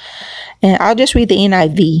 And I'll just read the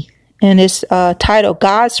NIV. And it's titled,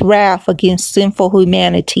 God's Wrath Against Sinful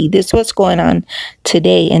Humanity. This is what's going on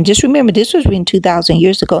today. And just remember, this was written 2,000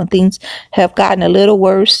 years ago, and things have gotten a little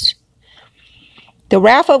worse. The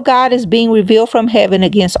wrath of God is being revealed from heaven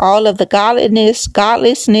against all of the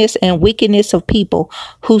godlessness, and wickedness of people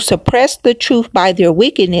who suppress the truth by their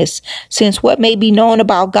wickedness, since what may be known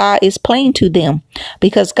about God is plain to them,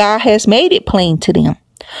 because God has made it plain to them.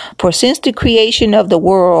 For since the creation of the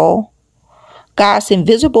world, God's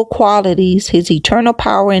invisible qualities, his eternal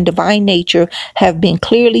power and divine nature have been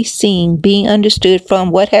clearly seen, being understood from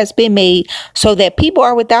what has been made, so that people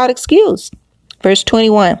are without excuse. Verse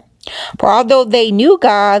 21. For although they knew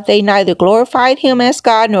God, they neither glorified him as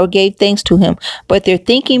God nor gave thanks to him, but their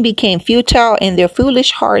thinking became futile and their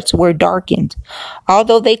foolish hearts were darkened.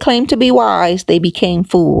 Although they claimed to be wise, they became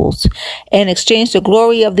fools and exchanged the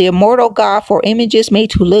glory of the immortal God for images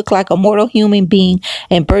made to look like a mortal human being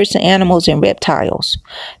and birds and animals and reptiles.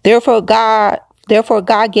 Therefore God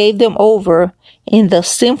gave them over in the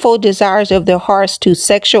sinful desires of their hearts to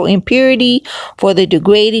sexual impurity for the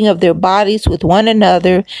degrading of their bodies with one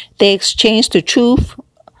another. They exchanged the truth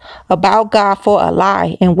about God for a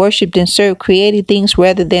lie and worshipped and served created things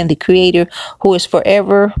rather than the Creator, who is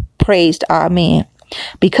forever praised. Amen.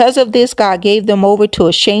 Because of this, God gave them over to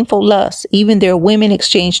a shameful lust. Even their women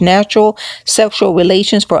exchanged natural sexual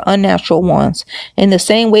relations for unnatural ones. In the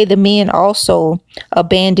same way, the men also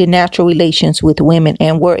abandoned natural relations with women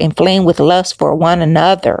and were inflamed with lust for one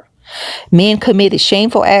another. Men committed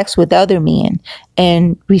shameful acts with other men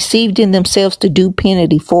and received in themselves the due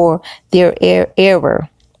penalty for their error.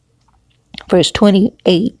 Verse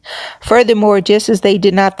 28. Furthermore, just as they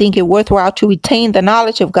did not think it worthwhile to retain the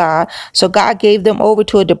knowledge of God, so God gave them over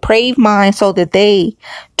to a depraved mind so that they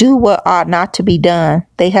do what ought not to be done.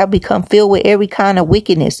 They have become filled with every kind of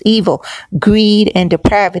wickedness, evil, greed, and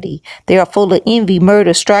depravity. They are full of envy,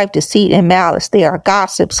 murder, strife, deceit, and malice. They are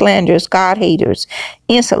gossips, slanderers, God-haters,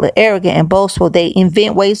 insolent, arrogant, and boastful. They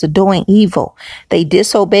invent ways of doing evil. They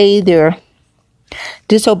disobey their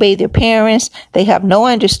parents. They have no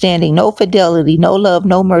understanding, no fidelity, no love,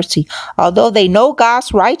 no mercy. Although they know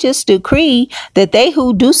God's righteous decree that they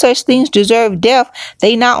who do such things deserve death,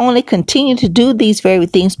 they not only continue to do these very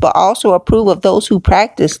things, but also approve of those who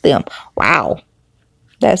practice them. Wow,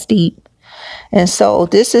 that's deep. And so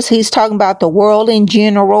he's talking about the world in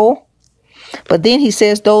general. But then he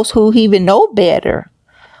says those who even know better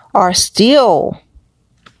are still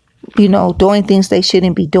doing things they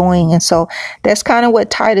shouldn't be doing. And so that's kind of what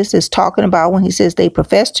Titus is talking about when he says they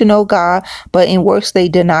profess to know God, but in works they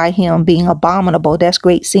deny him, being abominable. That's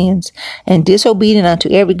great sins, and disobedient unto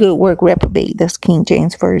every good work, reprobate. That's King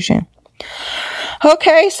James Version.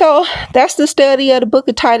 Okay, so that's the study of the book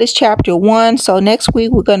of Titus, chapter 1. So next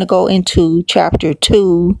week we're going to go into chapter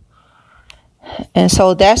 2. And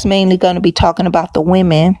so that's mainly going to be talking about the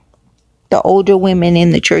women, the older women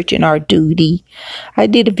in the church and our duty. I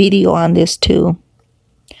did a video on this too.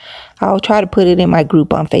 I'll try to put it in my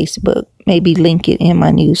group on Facebook. Maybe link it in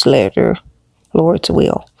my newsletter. Lord's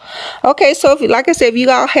will. Okay, so if you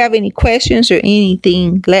all have any questions or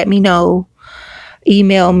anything, let me know.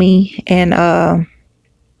 Email me and I'll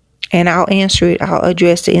answer it. I'll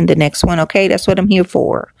address it in the next one. Okay, that's what I'm here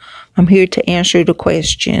for. I'm here to answer the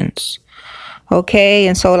questions. Okay,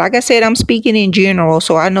 and so like I said, I'm speaking in general,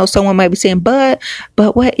 so I know someone might be saying, but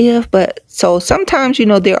what if, but so sometimes,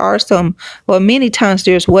 there are many times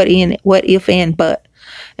there's what if, and but,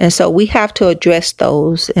 and so we have to address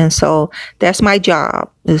those. And so that's my job,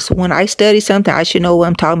 is when I study something, I should know what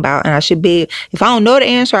I'm talking about, and I should be, if I don't know the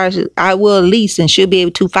answer, I will at least, and should be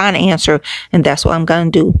able to find an answer, and that's what I'm going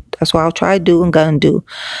to do. That's what I'll try to do and going to do.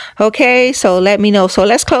 Okay, so let me know. So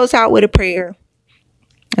let's close out with a prayer.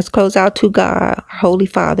 Let's close out to God, our Holy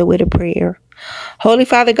Father, with a prayer. Holy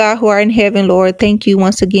Father God, who art in heaven, Lord, thank you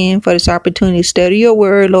once again for this opportunity to study your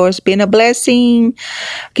word, Lord. It's been a blessing.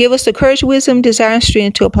 Give us the courage, wisdom, desire, and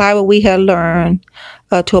strength to apply what we have learned,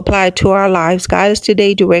 to apply it to our lives. Guide us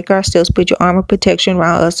today, direct our steps, put your armor of protection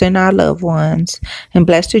around us and our loved ones, and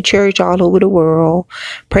bless the church all over the world.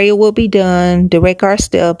 Prayer will be done, direct our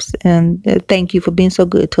steps, and thank you for being so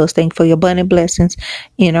good to us. Thank you for your abundant blessings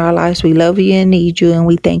in our lives. We love you and need you, and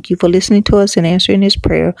we thank you for listening to us and answering this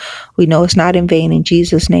prayer. We know it's not in vain. In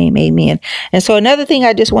Jesus' name, amen. And so another thing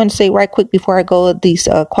I just want to say right quick before I go, these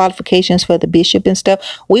qualifications for the bishop and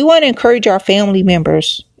stuff, we want to encourage our family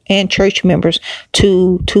members and church members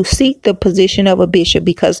to seek the position of a bishop,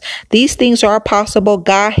 because these things are possible.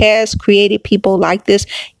 God has created people like this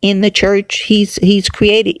in the church. He's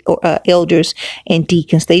created elders and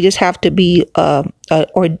deacons. They just have to be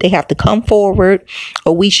or they have to come forward,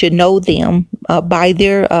 or we should know them by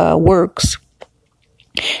their works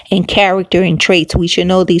and character and traits. We should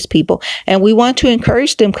know these people, and we want to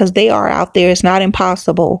encourage them because they are out there. It's not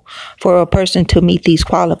impossible for a person to meet these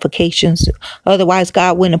qualifications. Otherwise,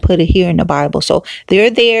 God wouldn't have put it here in the Bible. So they're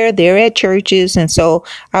at churches. And so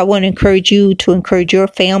I want to encourage you to encourage your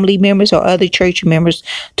family members or other church members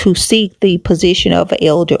to seek the position of an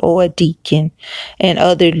elder or a deacon and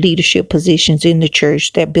other leadership positions in the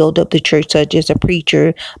church that build up the church, such as a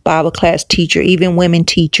preacher, Bible class teacher, even women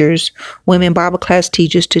teachers, women Bible class teachers,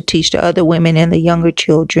 teachers to teach the other women and the younger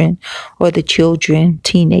children, or the children,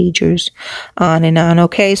 teenagers, on and on.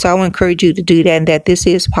 Okay, so I want to encourage you to do that, and that this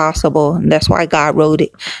is possible. And that's why God wrote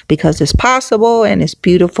it, because it's possible and it's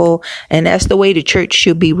beautiful. And that's the way the church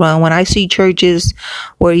should be run. When I see churches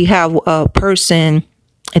where you have a person,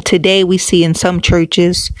 and today we see in some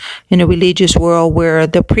churches in the religious world where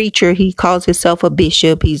the preacher, he calls himself a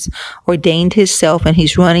bishop. He's ordained himself and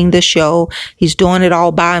he's running the show. He's doing it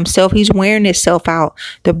all by himself. He's wearing himself out.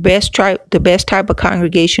 The best type of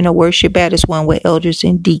congregation to worship at is one with elders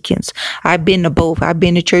and deacons. I've been to both. I've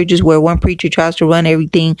been to churches where one preacher tries to run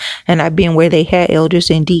everything, and I've been where they had elders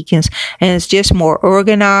and deacons, and it's just more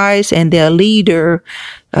organized, and the leader,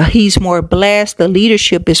 he's more blessed. The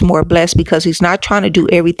leadership is more blessed because he's not trying to do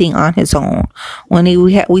everything on his own. When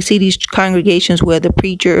we see these congregations where the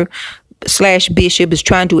preacher / bishop is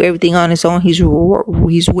trying to do everything on his own,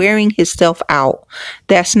 he's wearing himself out.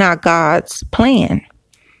 That's not God's plan.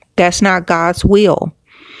 That's not God's will.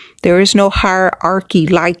 There is no hierarchy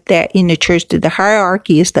like that in the church. The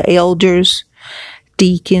hierarchy is the elders,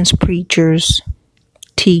 deacons, preachers,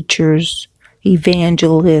 teachers,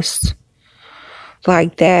 evangelists,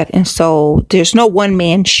 like that. And so there's no one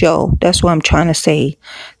man show. That's what I'm trying to say.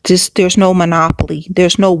 There's no monopoly.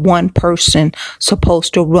 There's no one person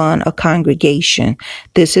supposed to run a congregation.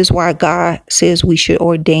 This is why God says we should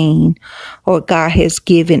ordain, or God has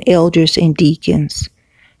given elders and deacons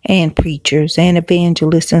and preachers and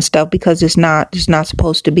evangelists and stuff, because it's not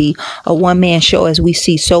supposed to be a one-man show as we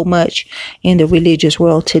see so much in the religious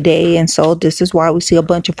world today. And so this is why we see a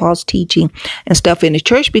bunch of false teaching and stuff in the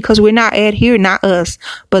church, because we're not adhering, not us,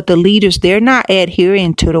 but the leaders, they're not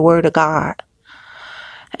adhering to the word of God.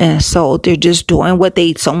 And so they're just doing what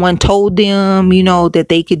someone told them, that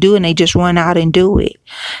they could do, and they just run out and do it.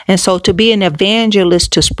 And so to be an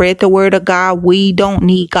evangelist, to spread the word of God, we don't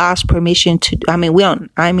need God's permission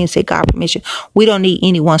we don't need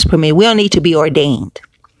anyone's permission. We don't need to be ordained.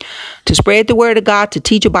 To spread the word of God, to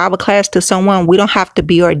teach a Bible class to someone, we don't have to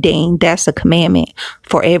be ordained. That's a commandment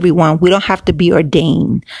for everyone. We don't have to be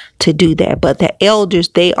ordained to do that. But the elders,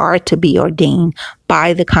 they are to be ordained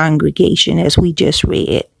by the congregation, as we just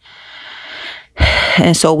read.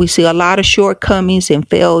 And so we see a lot of shortcomings and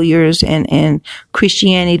failures, and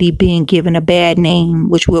Christianity being given a bad name,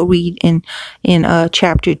 which we'll read in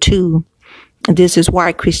chapter 2. This is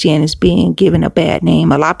why Christianity is being given a bad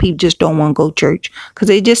name. A lot of people just don't want to go to church because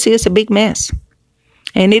they just see it's a big mess.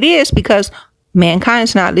 And it is, because mankind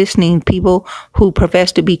is not listening. People who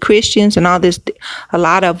profess to be Christians and all this, a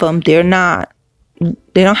lot of them, they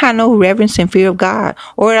don't have no reverence and fear of God.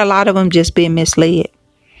 Or a lot of them just been misled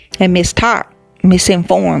and mistaught,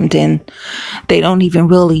 misinformed, and they don't even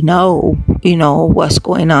really know, what's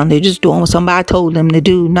going on. They're just doing what somebody told them to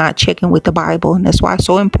do, not checking with the Bible. And that's why it's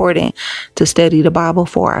so important to study the Bible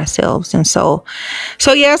for ourselves. And so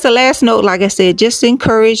yeah, it's the last note. Like I said, just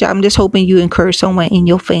encourage. I'm just hoping you encourage someone in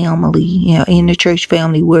your family, in the church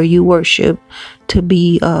family where you worship,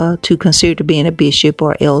 to consider being a bishop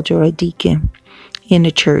or elder or a deacon in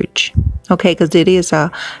the church. Okay, because it is an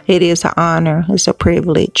honor. It's a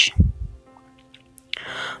privilege.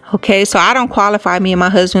 Okay, so I don't qualify, me and my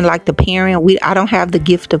husband, like the parent. I don't have the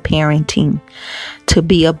gift of parenting to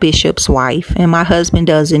be a bishop's wife, and my husband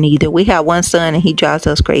doesn't either. We have one son and he drives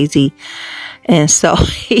us crazy. And so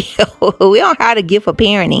we don't have the gift of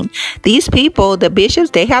parenting. These people, the bishops,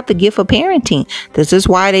 they have the gift of parenting. This is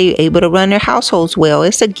why they're able to run their households well.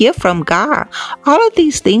 It's a gift from God. All of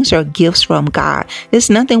these things are gifts from God. It's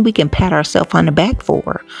nothing we can pat ourselves on the back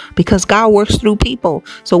for, because God works through people.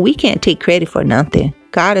 So we can't take credit for nothing.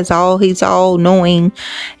 God is he's all knowing,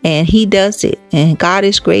 and he does it. And God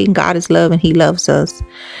is great, and God is love, and he loves us.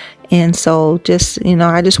 And so just,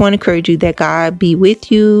 I just want to encourage you that God be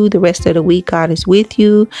with you the rest of the week. God is with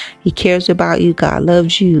you. He cares about you. God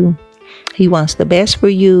loves you. He wants the best for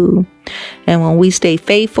you. And when we stay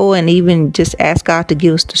faithful, and even just ask God to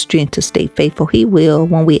give us the strength to stay faithful, he will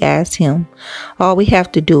when we ask him. All we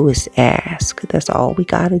have to do is ask. That's all we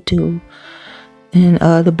got to do. In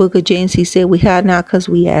the book of James, he said, we have not because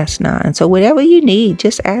we ask not. And so whatever you need,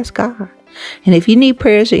 just ask God. And if you need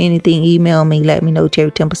prayers or anything, email me. Let me know,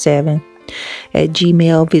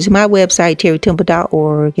 territemple7@gmail. Visit my website,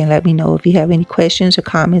 territemple.org, and let me know if you have any questions or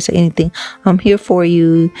comments or anything. I'm here for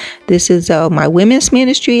you. This is my women's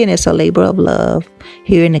ministry, and it's a labor of love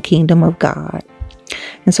here in the kingdom of God.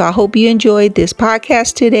 And so I hope you enjoyed this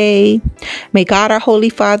podcast today. May God, our Holy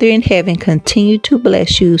Father in heaven, continue to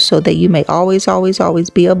bless you so that you may always, always, always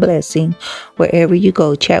be a blessing wherever you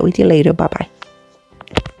go. Chat with you later. Bye-bye.